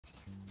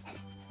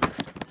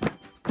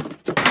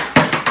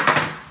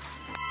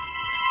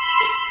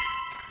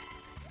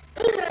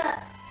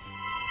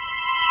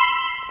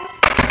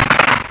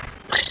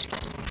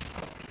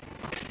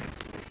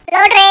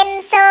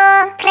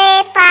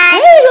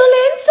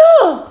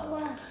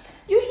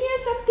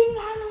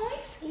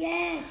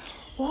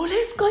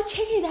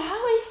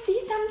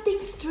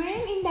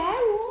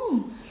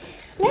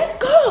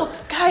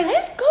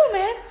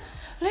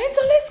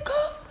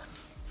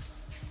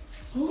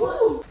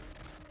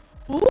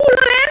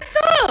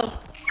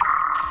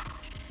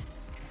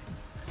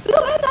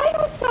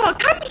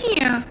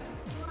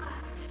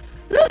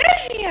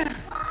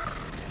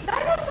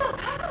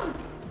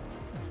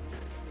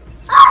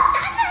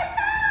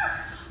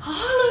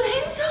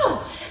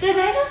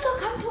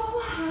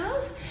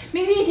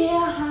Maybe they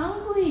are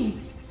hungry.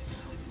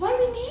 What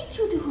we need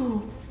to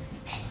do?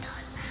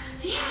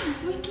 McDonald's. Yeah,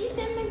 we give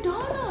them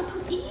McDonald's to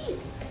eat.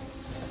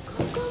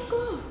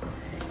 Go.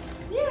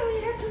 Yeah, we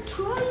have to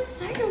throw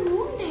inside the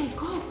room there.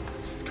 Go.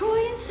 Throw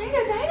inside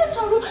the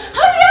dinosaur room.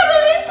 Hurry up,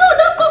 Lorenzo.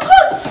 Don't go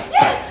close.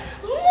 Yeah.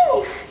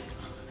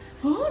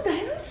 Oh,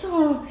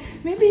 dinosaur.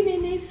 Maybe they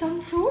need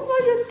some food.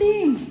 What do you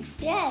think?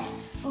 Yes.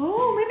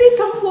 Oh, maybe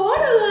some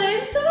water,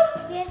 Lorenzo.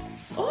 Yes.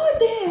 Oh,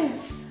 there.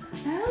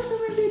 Dinosaur,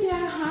 maybe they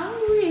are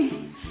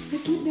hungry. We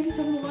give them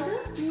some water.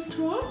 You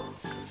throw.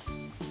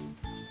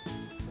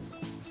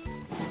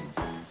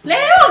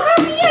 Leo,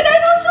 come here,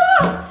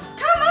 dinosaur.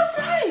 Come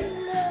outside.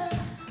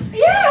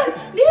 Yeah,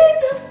 this is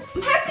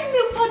the happy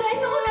meal for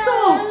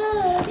dinosaur.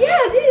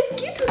 Yeah, this is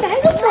give to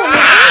dinosaur.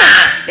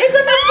 They're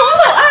gonna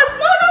follow us.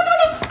 No.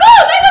 Go,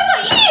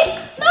 dinosaur, eat.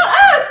 Not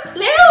us.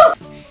 Leo.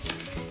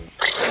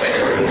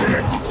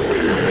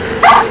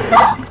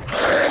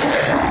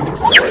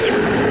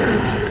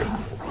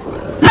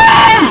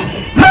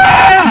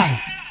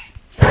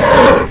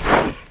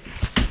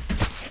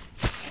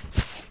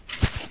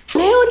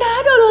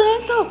 Leonardo,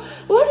 Lorenzo,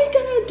 what are we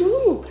gonna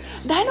do?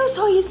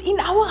 Dinosaur is in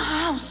our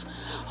house.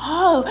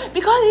 Oh,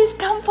 because it's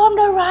come from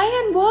the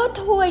Ryan World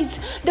Toys,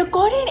 the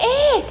golden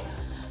egg.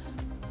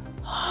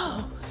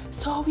 Oh,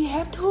 so we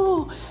have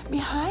to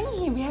behind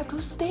him. We have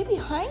to stay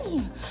behind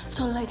him,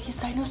 so like this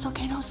dinosaur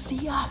cannot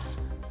see us.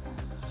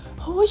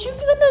 Oh, what should we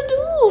gonna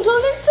do,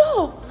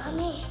 Lorenzo?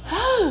 Mommy,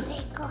 Oh,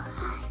 they go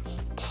hide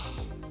there.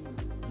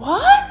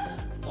 what?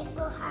 They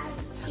go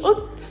hide.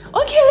 Oh,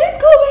 okay, let's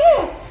go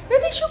there.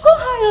 Maybe we should go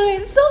higher,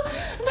 Lorenzo.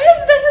 Maybe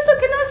the dinosaur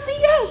cannot see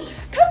us.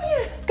 Come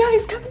here,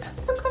 guys. Come.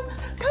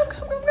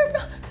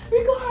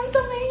 We go hide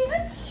somewhere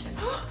here.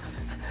 Oh,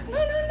 no.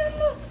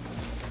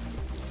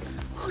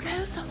 Oh,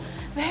 dinosaur.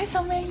 Where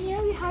somewhere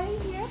here? We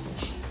hide here.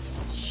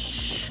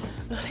 Shh.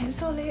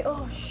 Lorenzo,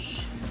 Leo.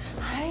 Shh.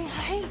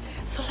 Hide.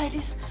 So like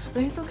this.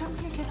 Lorenzo, come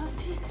here. Cannot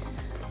see.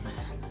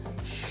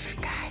 Shh,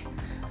 guys.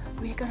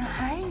 We're gonna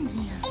hide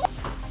here.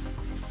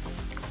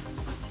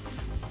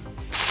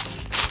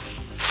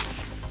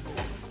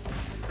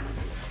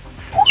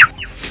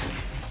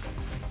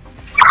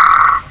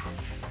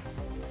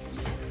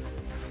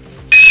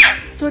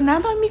 So now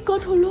let me go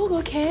to look,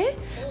 okay?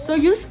 So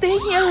you stay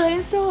here,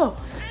 Lorenzo.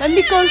 Let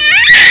me go.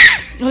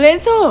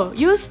 Lorenzo,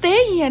 you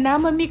stay here. Now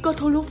let me go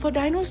to look for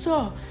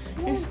dinosaur.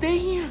 You stay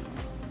here.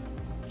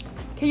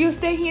 Can you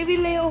stay here with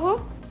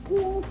Leo?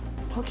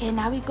 Okay,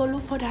 now we go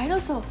look for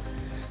dinosaur.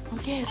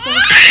 Okay, so let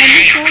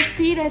me go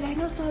see the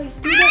dinosaur is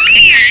still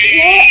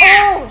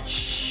there. Leo!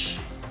 Shh!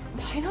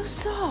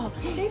 Dinosaur!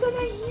 They're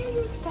gonna hear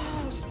your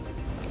sounds.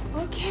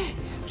 Okay.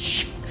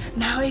 Shh!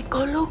 Now we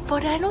go look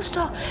for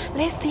dinosaur.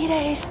 Let's see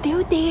that it's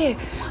still there.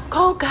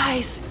 Go,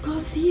 guys. Go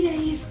see that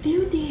it's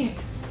still there.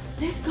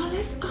 Let's go.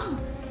 Let's go.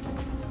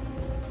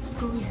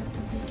 We have to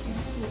be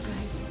careful,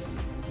 guys.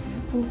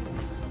 Careful.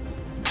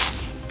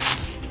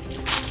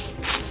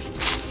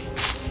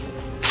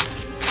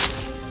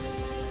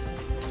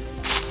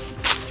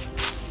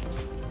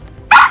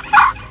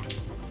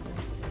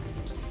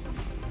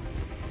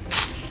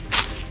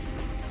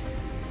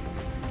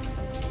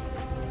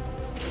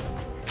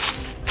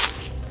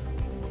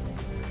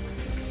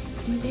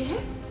 Still there?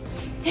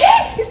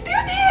 Hey! It's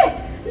still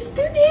there! It's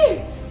still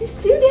there! It's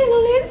still there,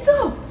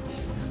 Lorenzo!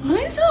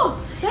 Lorenzo!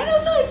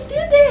 Dinosaur is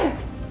still there!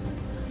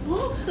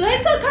 Oh,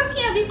 Lorenzo, come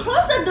here! We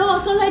close the door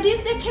so like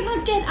this they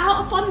cannot get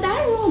out from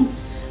that room.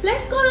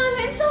 Let's go,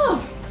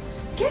 Lorenzo!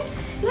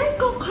 Let's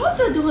go close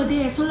the door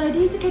there so like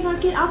this they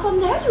cannot get out from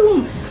that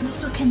room.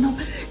 Also cannot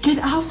get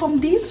out from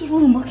this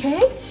room,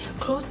 okay?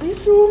 Close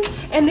this room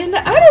and then the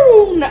other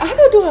room, the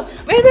other door.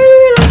 Wait,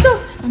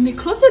 Lorenzo! Let me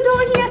close the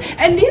door here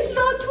and this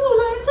door too.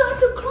 Lorenzo have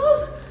to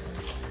close.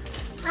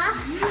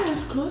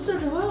 Yes, close the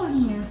door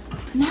here.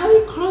 Now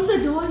we close the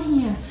door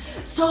here.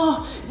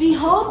 So we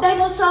hope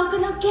dinosaur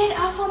gonna get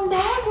out from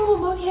that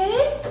room,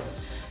 okay?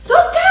 So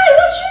guys,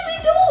 what should we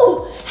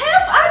do?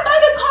 Help us by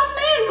the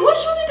comment. What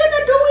should we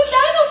gonna do with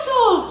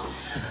dinosaur?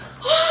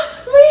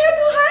 We have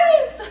to hide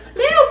him.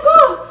 Leo, go.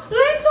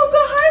 Lorenzo,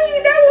 go hide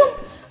in that room.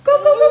 Go.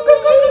 We're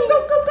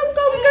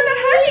gonna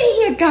hide in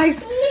here, guys.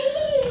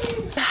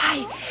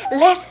 Guys,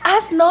 let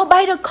us know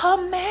by the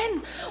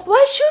comment.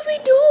 What should we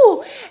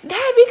do?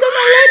 That we're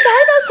gonna let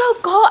dinosaur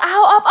go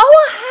out of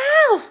our house.